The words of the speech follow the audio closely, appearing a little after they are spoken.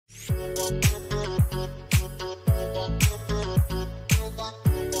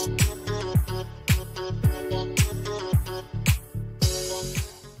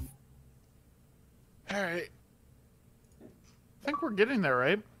Alright. I think we're getting there,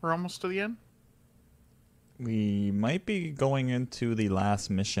 right? We're almost to the end. We might be going into the last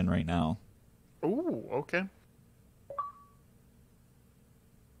mission right now. Ooh, okay.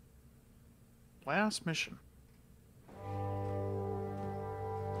 Last mission.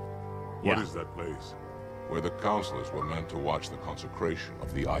 What is that place? Where the counselors were meant to watch the consecration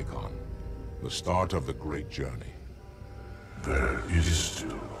of the icon. The start of the great journey. There is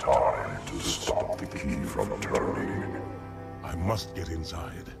still time to stop the key from turning. I must get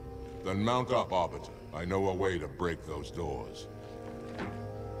inside. Then mount up, Arbiter. I know a way to break those doors.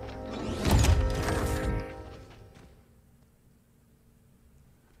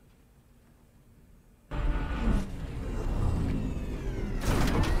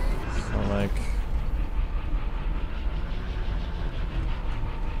 So, like...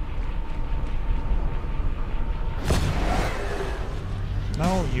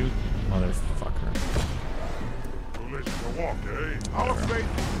 No, you motherfucker. Foolish to walk, eh? Our faith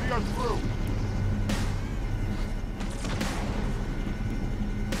will see us through.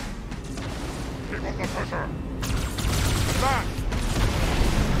 Keep up the pressure. Back!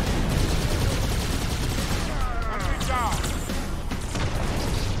 Let me down!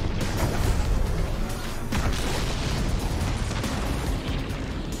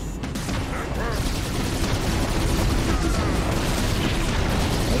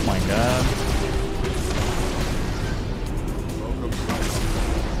 Oh my god.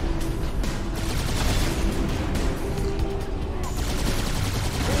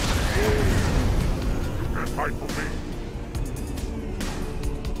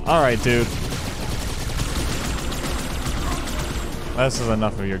 Alright, dude. This is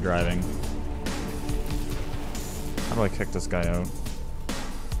enough of your driving. How do I kick this guy out?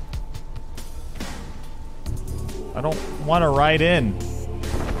 I don't want to ride in.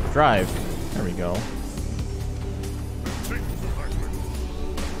 Drive. There we go.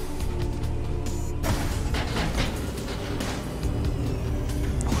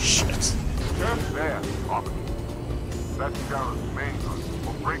 Oh shit. Just there, Robert. That's Garrett's main gun.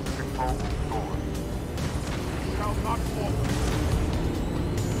 Will break the control room door. You shall not fall.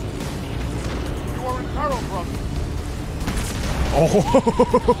 You are in peril, brother.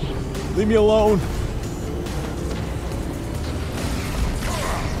 Oh, leave me alone.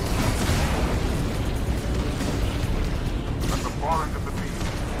 At the far end of the beam,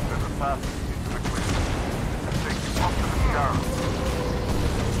 there's a passage into the grid. And take you up to the Garrett.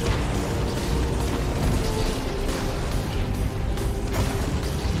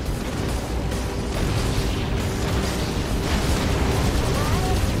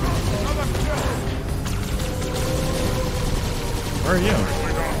 Where are you?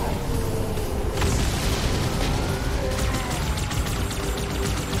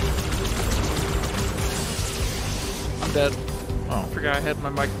 I'm dead. Oh. Forgot I had my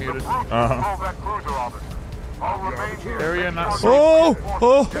mic muted. Area not safe. Oh!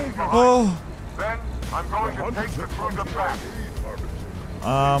 Oh! Oh! Then I'm going to take the cruiser back.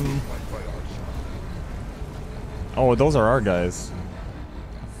 Oh, those are our guys.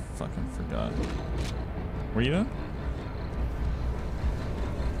 I fucking forgot. Were you done?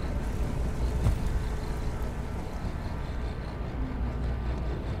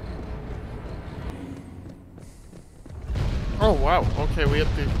 Oh wow, okay, we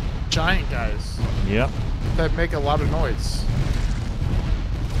have the giant guys Yep. that make a lot of noise.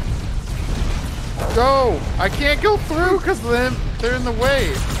 Go! I can't go through because they're in the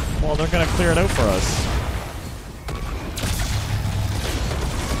way. Well, they're gonna clear it out for us.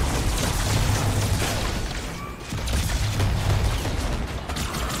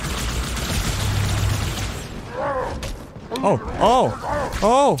 Oh! Oh!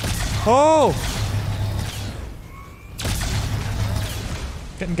 Oh! Oh!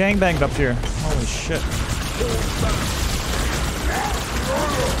 Getting gangbanged up here. Holy shit.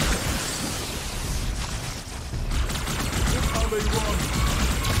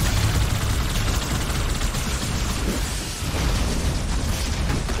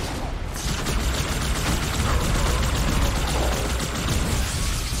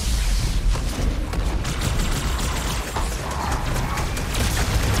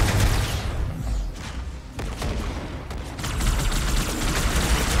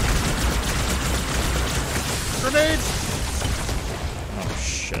 Grenade! Oh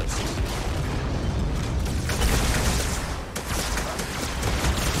shit.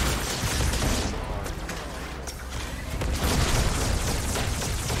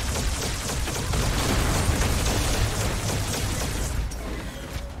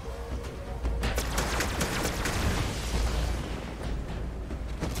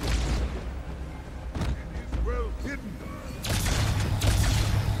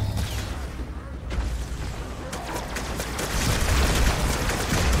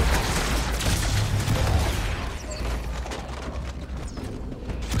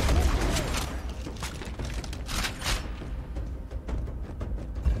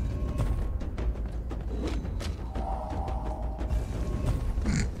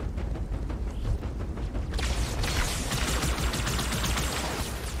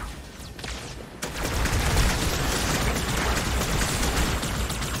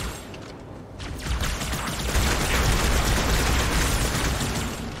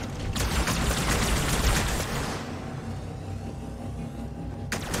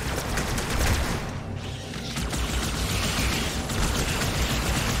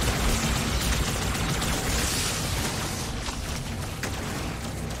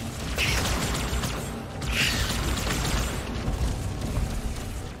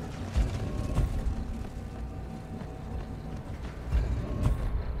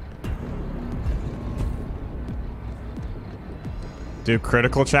 Do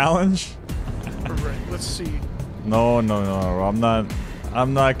critical challenge? Alright, let's see. No.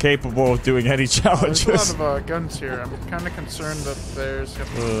 I'm not capable of doing any challenges. There's a lot of guns here. I'm kind of concerned that there's a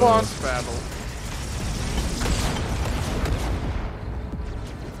boss battle.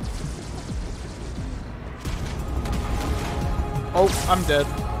 Oh, I'm dead.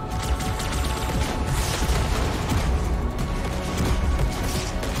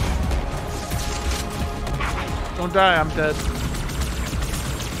 Don't die, I'm dead.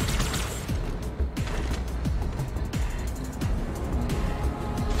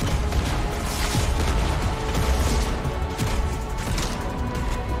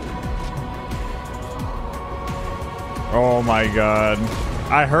 Oh my god.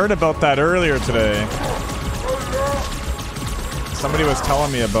 I heard about that earlier today. Somebody was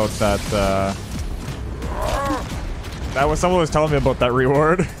telling me about that, someone was telling me about that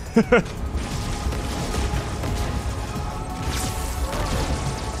reward.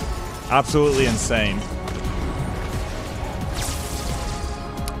 Absolutely insane.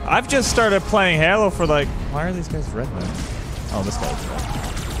 I've just started playing Halo for like... Why are these guys red now? Oh, this guy's red.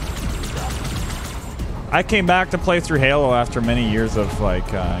 I came back to play through Halo after many years of like,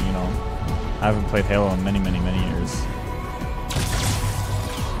 you know... I haven't played Halo in many years.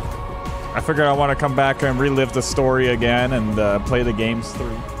 I figured I want to come back and relive the story again and play the games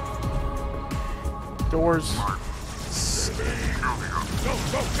through. Doors.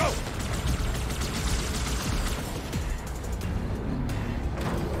 Go!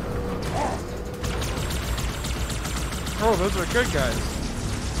 Oh, those are good guys.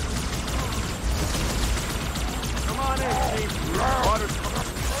 Come on in, Chief. Water's coming.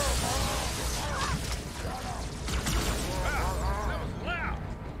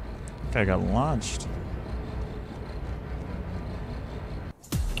 Guy got launched.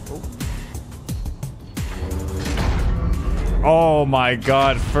 Oh my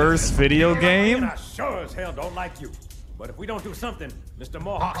god, first video game? I sure as hell don't like you. But if we don't do something, Mr.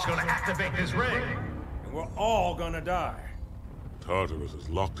 Mohawk's gonna activate this ring. And we're all gonna die. Tartarus has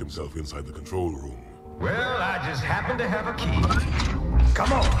locked himself inside the control room. Well, I just happen to have a key.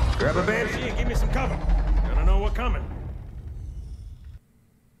 Come on, grab a banshee and give me some cover. Gonna know what's coming.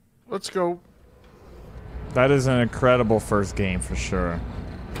 Let's go. That is an incredible first game for sure.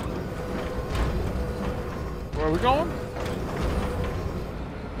 Where are we going?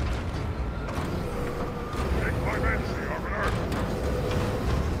 Take my fancy, Arbiter.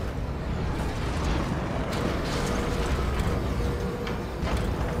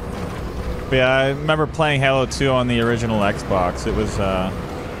 But yeah, I remember playing Halo 2 on the original Xbox. It was a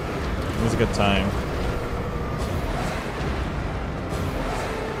good time.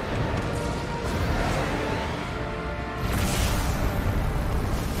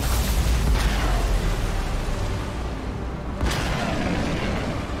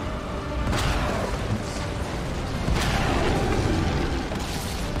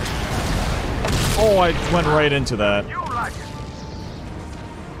 Oh, I went right into that. You like it.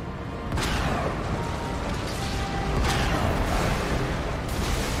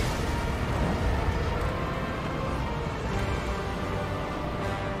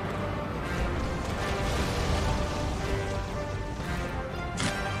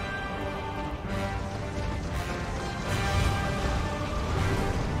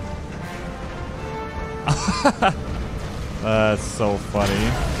 That's so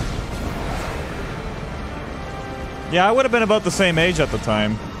funny. Yeah, I would have been about the same age at the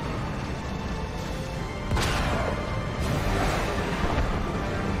time.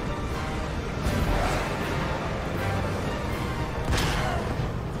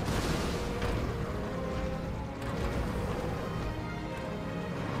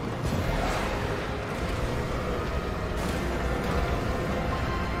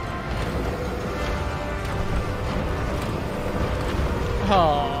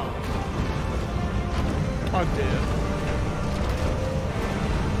 Oh. Oh, dear.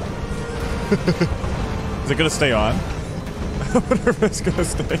 Is it gonna stay on? I wonder if it's gonna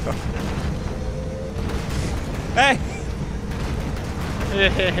stay on. Hey!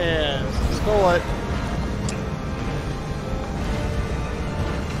 Yes. Stole it.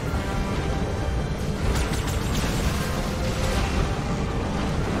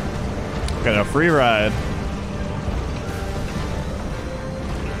 Got a free ride.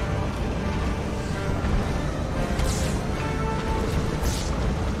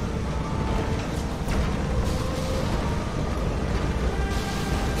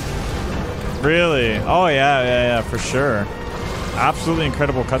 Really? Oh yeah, for sure. Absolutely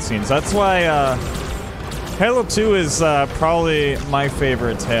incredible cutscenes. That's why Halo 2 is probably my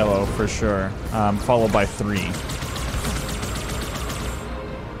favorite Halo for sure, followed by 3.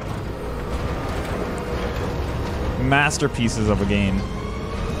 masterpieces of a game.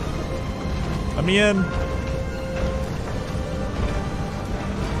 Let me in.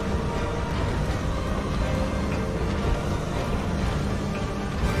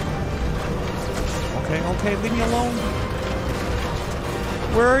 Okay, leave me alone.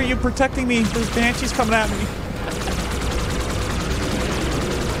 Where are you protecting me? There's banshees coming at me.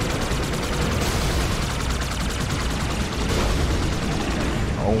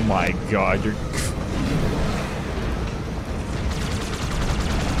 Oh my god, you're...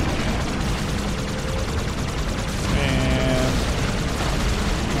 Man.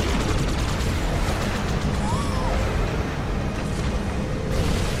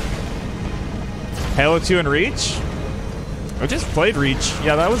 Halo 2 and Reach? I just played Reach.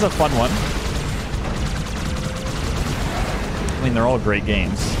 Yeah, that was a fun one. I mean, they're all great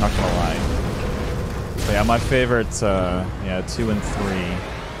games, not gonna lie. But yeah, my favorites, yeah, 2 and 3.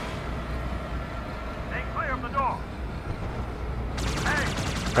 Stay clear of the door. Hey!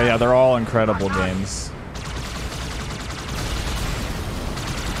 But yeah, they're all incredible games.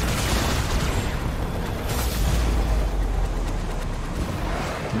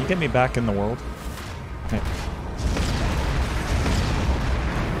 Can you get me back in the world? Okay.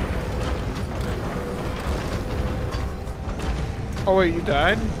 Oh wait, you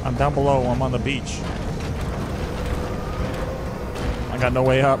died? I'm down below. I'm on the beach. I got no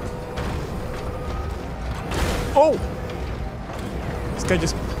way up. Oh! This guy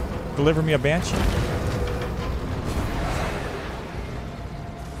just delivered me a banshee.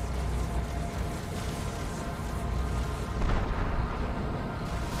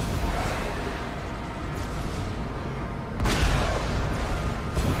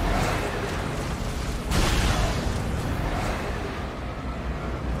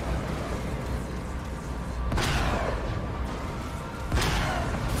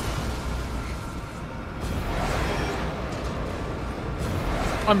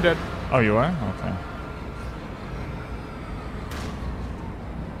 I'm dead. Oh, you are? Okay.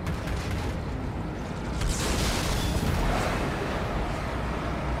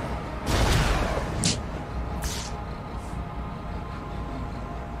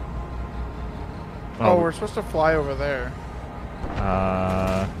 Oh, we're supposed to fly over there.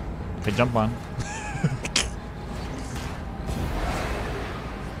 Okay, jump on.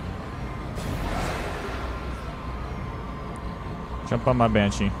 Jump on my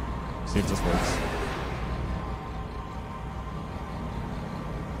banshee. See if this works.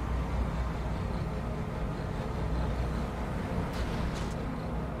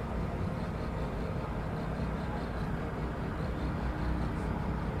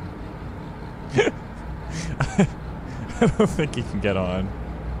 I don't think he can get on.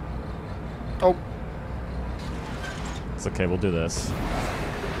 Oh. It's okay, we'll do this.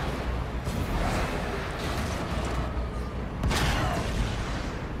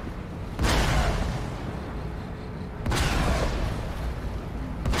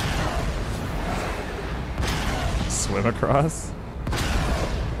 Swim across?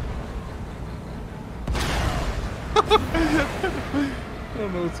 I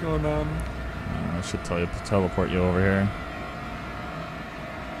don't know what's going on. I should teleport you over here.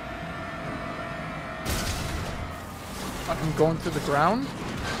 I'm going through the ground.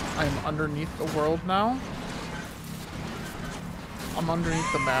 I'm underneath the world now. I'm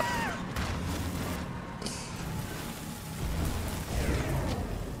underneath the map.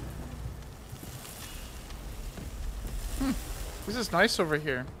 This is nice over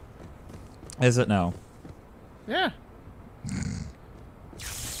here. Is it now? Yeah.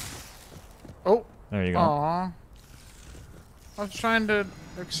 Oh. There you go. Aw. I was trying to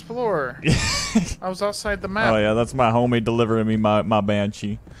explore. I was outside the map. Oh yeah, that's my homie delivering me my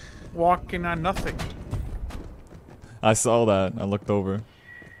banshee. Walking on nothing. I saw that. I looked over.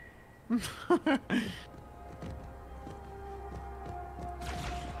 Do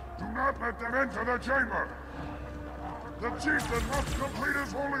not let them enter the chamber. The chieftain must complete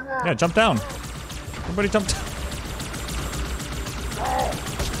his holy work. Yeah, jump down. Everybody jump down.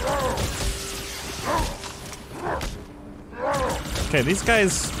 Okay, these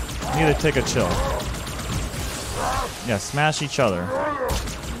guys need to take a chill. Yeah, smash each other.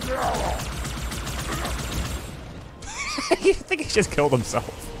 You think he just killed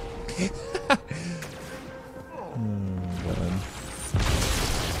himself? God.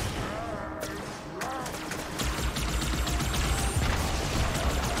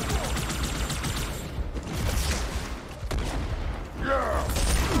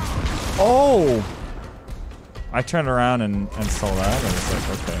 Oh! I turned around and saw that, and it's like,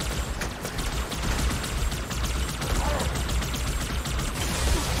 okay.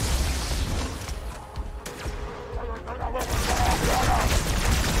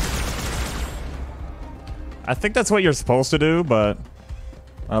 I think that's what you're supposed to do, but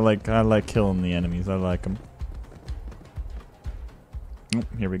I like killing the enemies. I like them. Oh,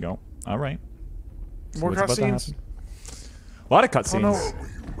 here we go. All right. So More what's about to cutscenes. happen? A lot of cutscenes. Oh, no.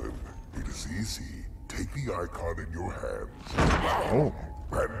 Human, it is easy. Take the icon in your hands. Oh.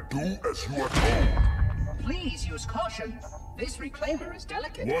 And do as you are told. Please use caution. This reclaimer is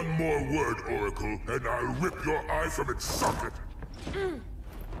delicate. One more word, Oracle, and I'll rip your eye from its socket.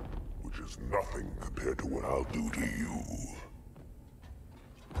 Which is nothing compared to what I'll do to you.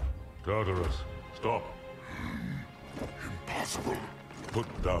 Tartarus, stop. Impossible. Put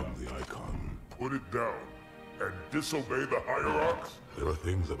down the icon. Put it down? And disobey the Hierarchs? There are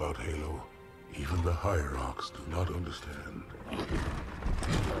things about Halo even the Hierarchs do not understand.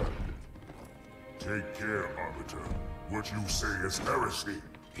 Take care, Arbiter. What you say is heresy.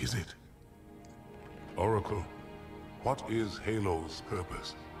 Is it? Oracle, what is Halo's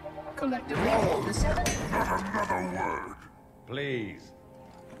purpose? Collectively, the seven. Not another word. Please.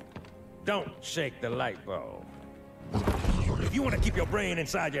 Don't shake the light bulb. If you want to keep your brain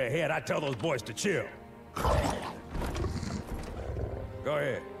inside your head, I tell those boys to chill. Go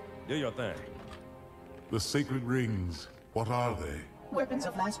ahead. Do your thing. The sacred rings, what are they? Weapons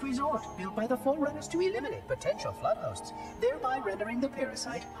of last resort, built by the Forerunners to eliminate potential flood hosts, thereby rendering the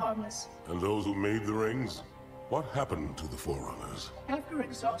parasite harmless. And those who made the rings? What happened to the Forerunners? After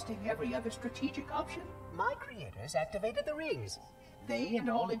exhausting every other strategic option, my creators activated the rings. They and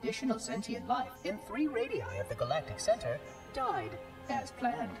all additional sentient life in 3 radii of the galactic center died as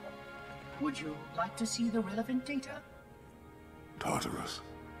planned. Would you like to see the relevant data? Tartarus,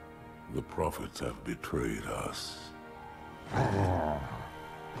 the prophets have betrayed us. No,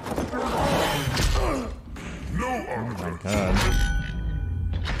 Arbiter! God.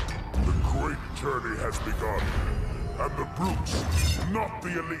 The great journey has begun, and the brutes, not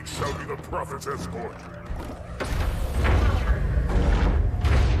the elite, shall be the prophet's escort.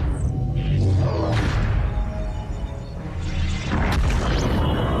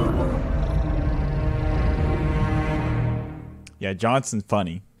 Yeah, Johnson's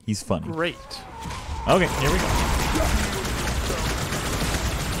funny. He's funny. Great. Okay, here we go.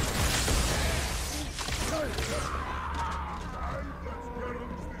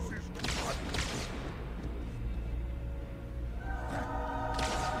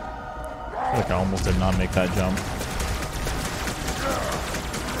 I feel like I almost did not make that jump.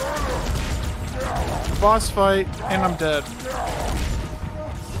 Boss fight, and I'm dead.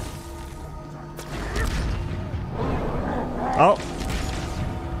 Oh!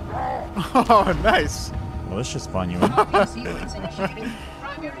 Oh, nice. Well, let's just spawn you in. Sequence initiating.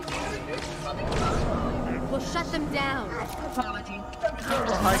 Primary generators coming online. We'll shut them down. Apology.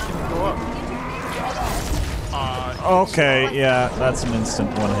 How high can you go up? Okay, yeah, that's an instant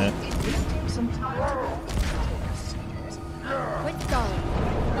one hit. It will take some time. Quit stalling.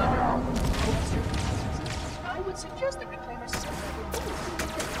 I would suggest the reclaimer simply remove.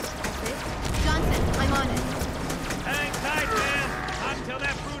 Johnson, I'm on it. Hang tight, man. Not until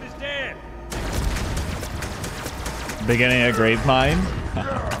that fruit is dead. Beginning a grapevine.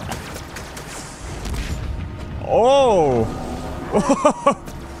 Oh!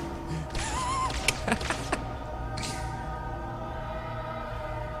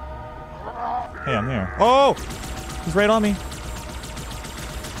 Hey, I'm here. Oh! He's right on me.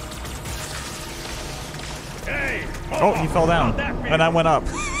 Hey! Oh, he fell down. And I went up.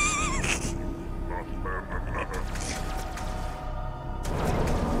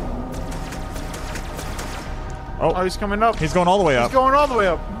 Oh, he's coming up. He's going all the way He's up. going all the way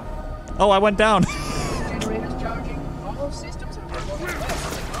up. Oh, I went down. Generators charging. All systems are performing well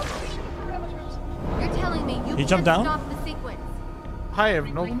under operational parameters. You're telling me you He can't jumped down? stop the sequence. I have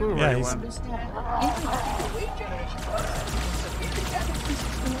no clue Yeah, where he he's- went. Understand. Interrupting the wave generation process severely damage the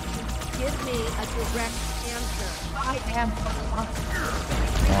system. Give me a direct answer. I am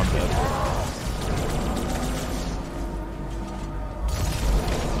Oh, I'm dead.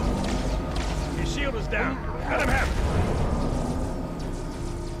 His shield is down. Let him have it.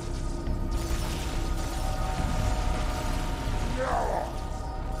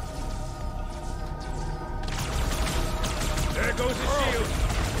 There goes his shield.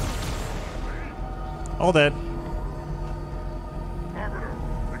 All dead. Arbiter,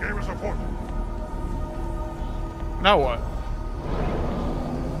 the game is important. Now what?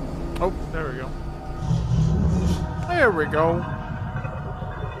 Oh, there we go. There we go.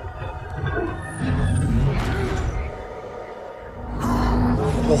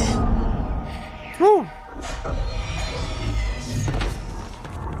 Whew.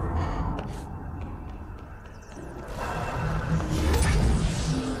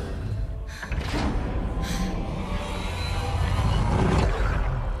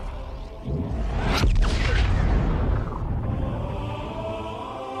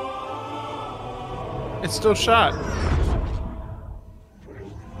 It's still shot.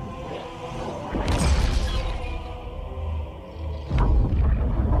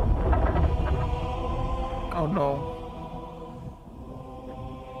 Oh no.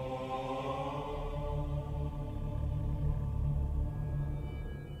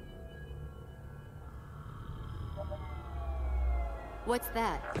 What's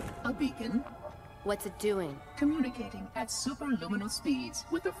that? A beacon What's it doing? communicating at superluminal speeds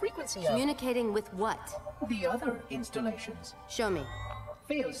with the frequency of Communicating with what? the other installations. Show me.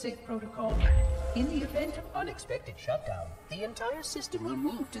 Fail-safe protocol. In the event of unexpected shutdown, the entire system will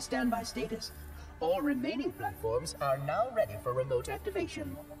move to standby status. All remaining platforms are now ready for remote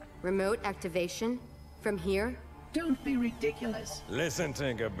activation. Remote activation? From here? Don't be ridiculous. Listen,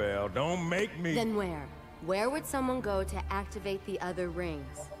 Tinkerbell, don't make me... Then where? Where would someone go to activate the other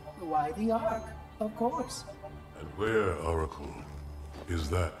rings? Why the Ark? Of course. And where, Oracle, is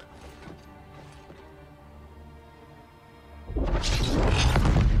that? Is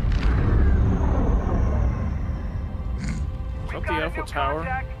that the Eiffel Tower?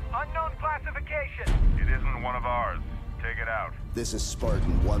 Unknown classification. It isn't one of ours. Take it out. This is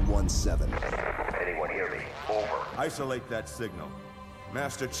Spartan 117. Anyone hear me? Over. Isolate that signal.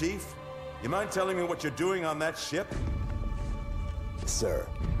 Master Chief, you mind telling me what you're doing on that ship? Sir,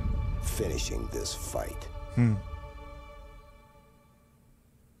 finishing this fight.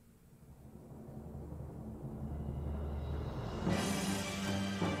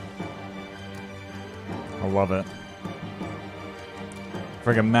 I love it.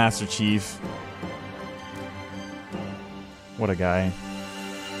 Friggin' Master Chief. What a guy.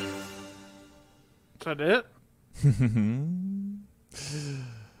 Is that it?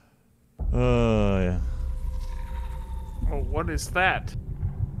 Oh, yeah. Oh, what is that?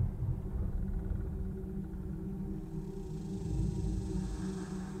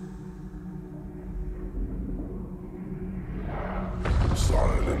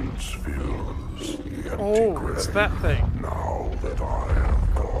 Silence fills the empty Oh, it's grave that thing. now that I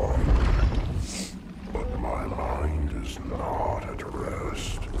have gone. But my mind is not at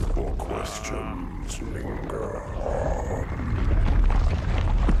rest, for questions linger on.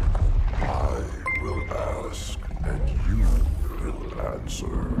 I will ask, and you will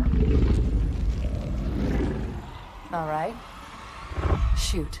answer. All right.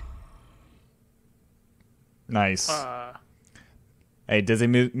 Shoot. Nice. Hey, Dizzy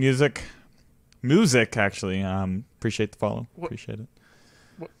Music. Music, actually. Appreciate the follow. What? Appreciate it.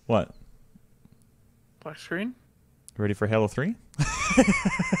 What? What? Black screen? Ready for Halo 3?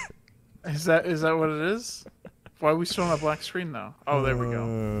 Is that what it is? Why are we still on a black screen though? Oh, there we go.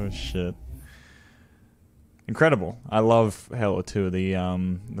 Oh, shit. Incredible. I love Halo 2.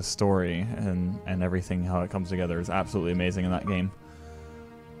 The story and everything, how it comes together is absolutely amazing in that game.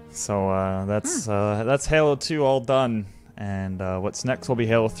 So that's Halo 2 all done. And what's next will be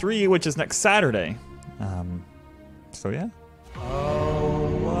Halo 3, which is next Saturday. So yeah. Oh.